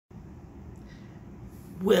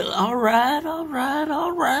Well, alright.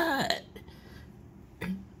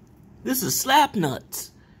 This is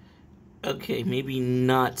Slpanutz. Okay, maybe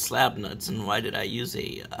not Slapnuts, and why did I use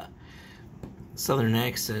a southern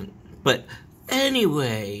accent? But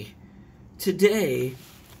anyway, today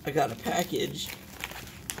I got a package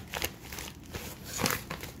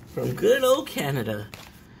from good old Canada,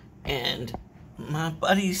 and my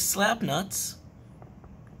buddy Slapnuts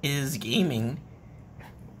is gaming.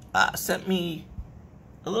 Sent me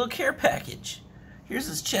a little care package. Here's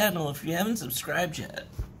his channel if you haven't subscribed yet.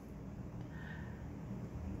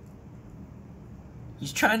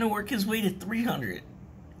 He's trying to work his way to 300,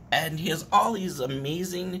 and he has all these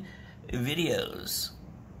amazing videos.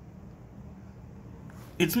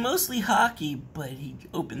 It's mostly hockey, but he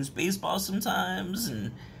opens baseball sometimes,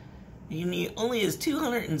 and he only has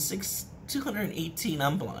 218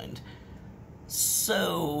 unblind.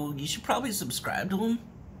 So you should probably subscribe to him,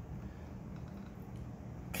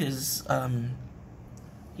 because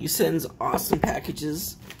he sends awesome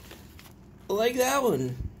packages like that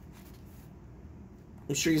one.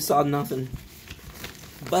 I'm sure you saw nothing,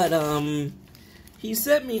 but he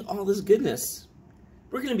sent me all this goodness.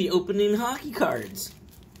 We're gonna be opening hockey cards.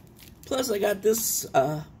 Plus I got this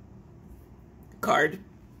card.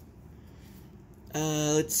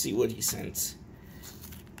 Let's see what he sent.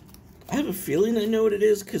 I have a feeling I know what it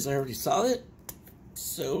is because I already saw it.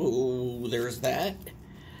 So there's that.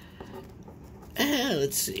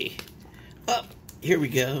 Let's see. Oh, here we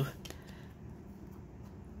go.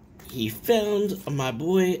 He found my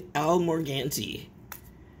boy Al Morganti.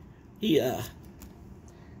 There's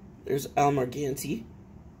Al Morganti.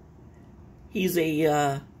 He's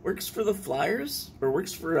works for the Flyers, or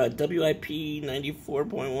works for WIP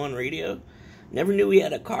 94.1 radio. Never knew he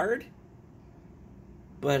had a card.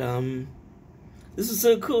 But, this is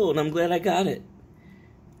so cool, and I'm glad I got it.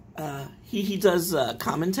 He does,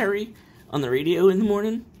 commentary on the radio in the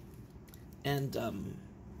morning. And,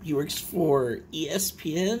 he works for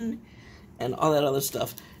ESPN and all that other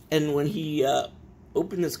stuff. And when he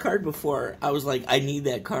opened this card before, I was like, I need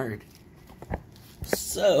that card.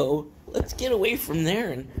 So, let's get away from there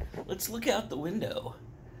and let's look out the window.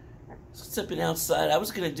 Stepping outside, I was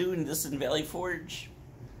going to do this in Valley Forge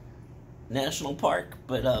National Park,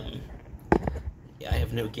 but, yeah, I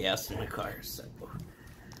have no gas in my car, so.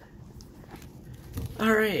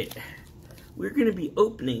 Alright. We're going to be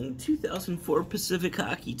opening 2004 Pacific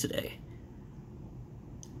Hockey today.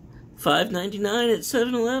 $5.99 at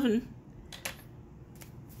 7-Eleven.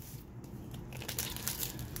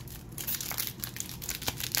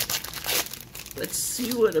 Let's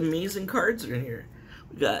see what amazing cards are in here.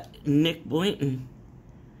 We got Nick Boynton.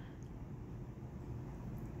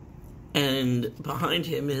 And behind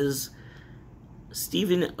him is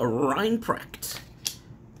Steven Reinprecht.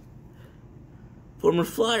 Former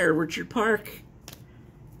Flyer, Richard Park.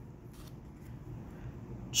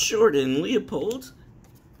 Jordan Leopold.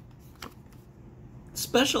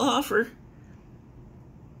 Special offer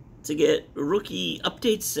to get rookie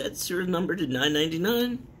update sets here numbered to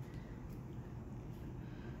 $9.99.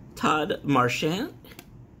 Todd Marchand.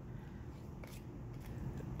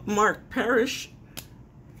 Mark Parrish.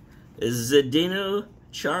 Zdeno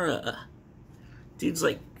Chara. Dude's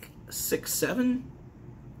like 6'7",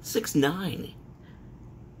 6'9".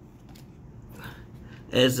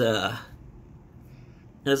 As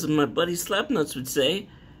my buddy Slapnuts would say,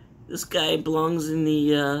 this guy belongs in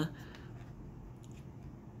the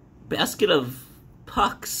basket of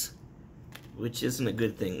pucks, which isn't a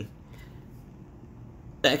good thing.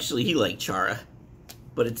 Actually, he liked Chara,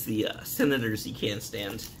 but it's the Senators he can't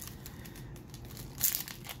stand.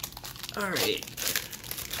 Alright,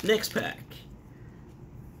 next pack.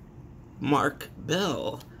 Mark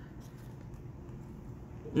Bell.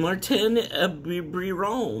 Martin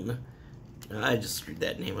Biron. I just screwed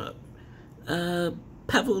that name up.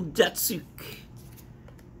 Pavel Datsuk.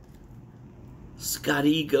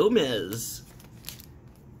 Scotty Gomez.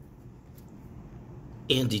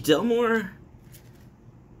 Andy Delmore.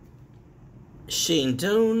 Shane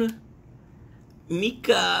Doan.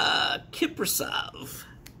 Mika Kiprasov.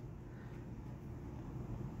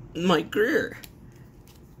 Mike Greer.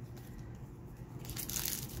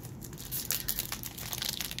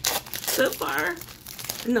 So far,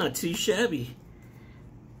 not too shabby.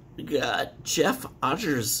 We got Jeff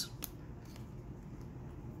Odgers,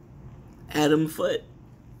 Adam Foote,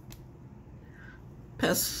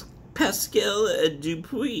 Pascal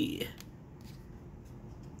Dupuis.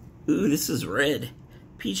 Ooh, this is red.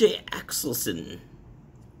 PJ Axelson.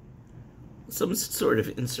 Some sort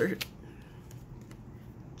of insert.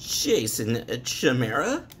 Jason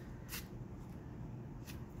Chimera.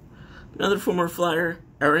 Another former Flyer,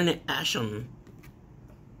 Aaron Asham.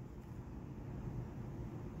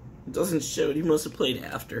 It doesn't show it. He must have played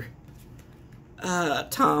after.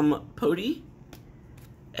 Tom Pody.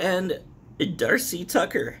 And Darcy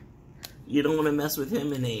Tucker. You don't want to mess with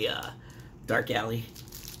him in a dark alley.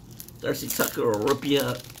 Darcy Tucker will rip you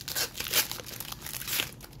up.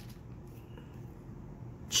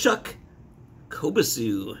 Chuck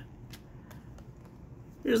Kobasu.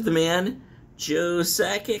 Here's the man, Joe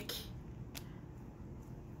Sakic.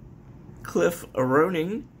 Cliff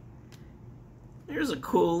Aroning. There's a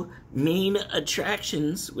cool main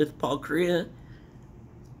attractions with Paul Kariya.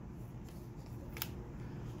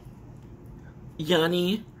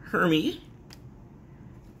 Yanni Hermy.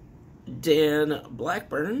 Dan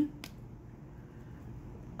Blackburn.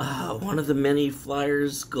 One of the many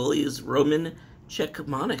Flyers goalies, Roman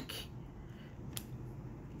Cechmanek.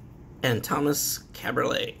 And Thomas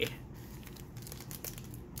Caberlet.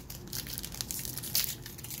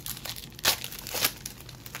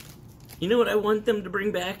 You know what I want them to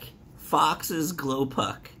bring back? Fox's glow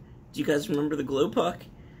puck. Do you guys remember the glow puck?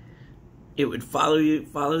 It would follow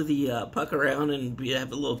the puck around and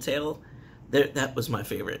have a little tail. That was my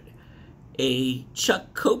favorite. A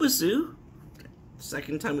Chuck Kobasu.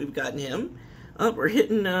 Second time we've gotten him. We're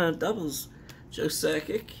hitting doubles. Joe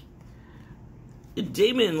Sakic.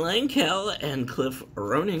 Damon Langkel and Cliff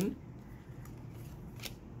Aroning.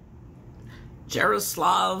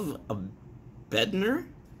 Jaroslav Bednar.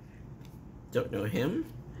 Don't know him.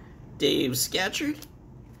 Dave Scatchard.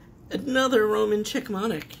 Another Roman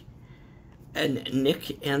Cechmanek. And Nick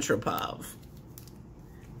Antropov.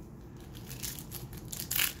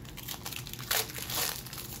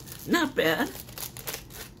 Not bad.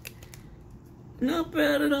 Not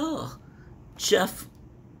bad at all. Jeff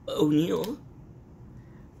O'Neill.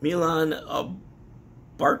 Milan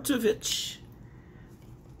Bartovich.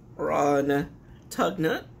 Ron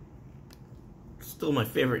Tugnut. Still my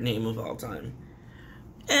favorite name of all time.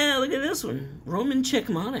 And look at this one. Roman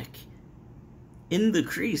Cechmanek. In the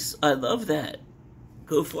crease. I love that.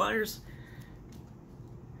 Go Flyers.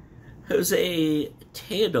 Jose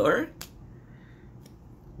Theodore.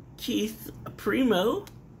 Keith Primo.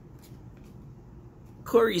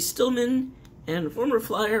 Corey Stillman. And former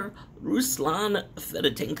Flyer Ruslan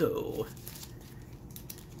Fedotenko.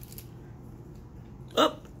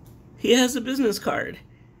 Oh, he has a business card.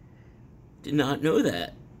 Did not know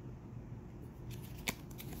that.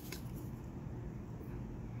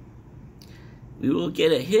 We will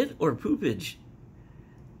get a hit or poopage.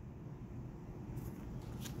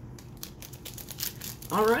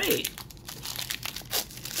 All right.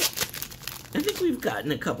 I think we've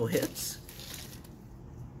gotten a couple hits.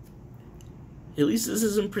 At least this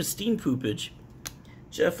isn't pristine poopage.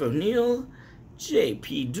 Jeff O'Neill,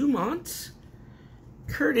 J.P. Dumont,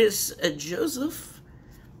 Curtis Joseph,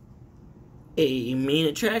 a main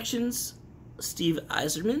attractions, Steve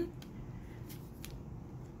Yzerman,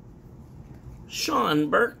 Sean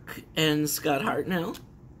Burke and Scott Hartnell,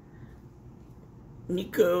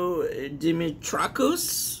 Nico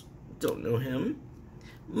Dimitrakos, don't know him,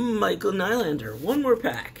 Michael Nylander. One more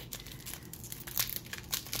pack.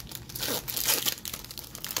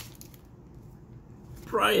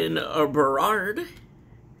 Brian Berard,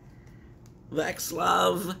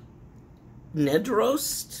 Václav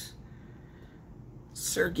Nedrost,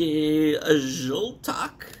 Sergei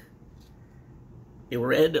Zholtak, a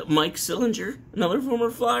red Mike Sillinger, another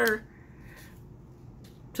former Flyer.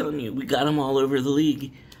 Telling you, we got them all over the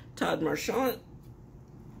league. Todd Marchant,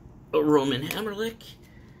 Roman Hammerlick,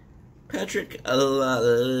 Patrick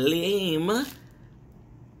Lalame,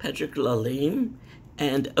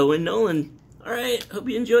 and Owen Nolan. Alright, hope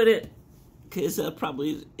you enjoyed it, because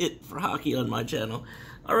probably it for hockey on my channel.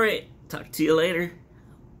 Alright, talk to you later.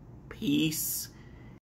 Peace.